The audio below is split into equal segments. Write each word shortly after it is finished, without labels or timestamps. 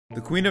The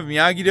Queen of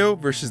Miyagi-Do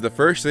versus the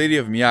First Lady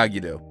of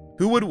Miyagi-Do.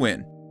 Who would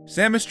win?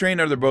 Sam is trained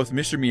under both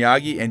Mr.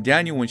 Miyagi and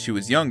Daniel when she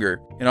was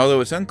younger, and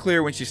although it's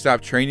unclear when she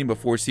stopped training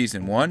before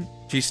season 1,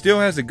 she still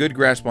has a good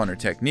grasp on her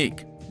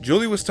technique.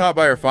 Julie was taught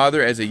by her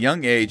father at a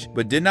young age,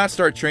 but did not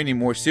start training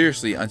more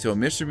seriously until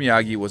Mr.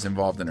 Miyagi was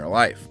involved in her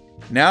life.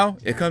 Now,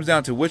 it comes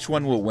down to which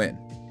one will win.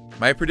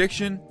 My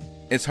prediction?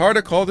 It's hard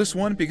to call this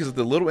one because of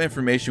the little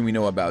information we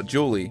know about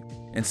Julie,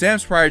 and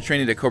Sam's prior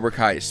training at Cobra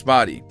Kai is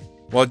spotty.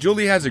 While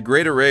Julie has a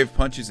great array of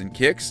punches and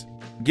kicks,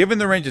 given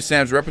the range of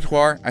Sam's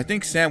repertoire, I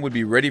think Sam would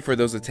be ready for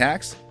those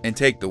attacks and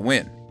take the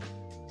win.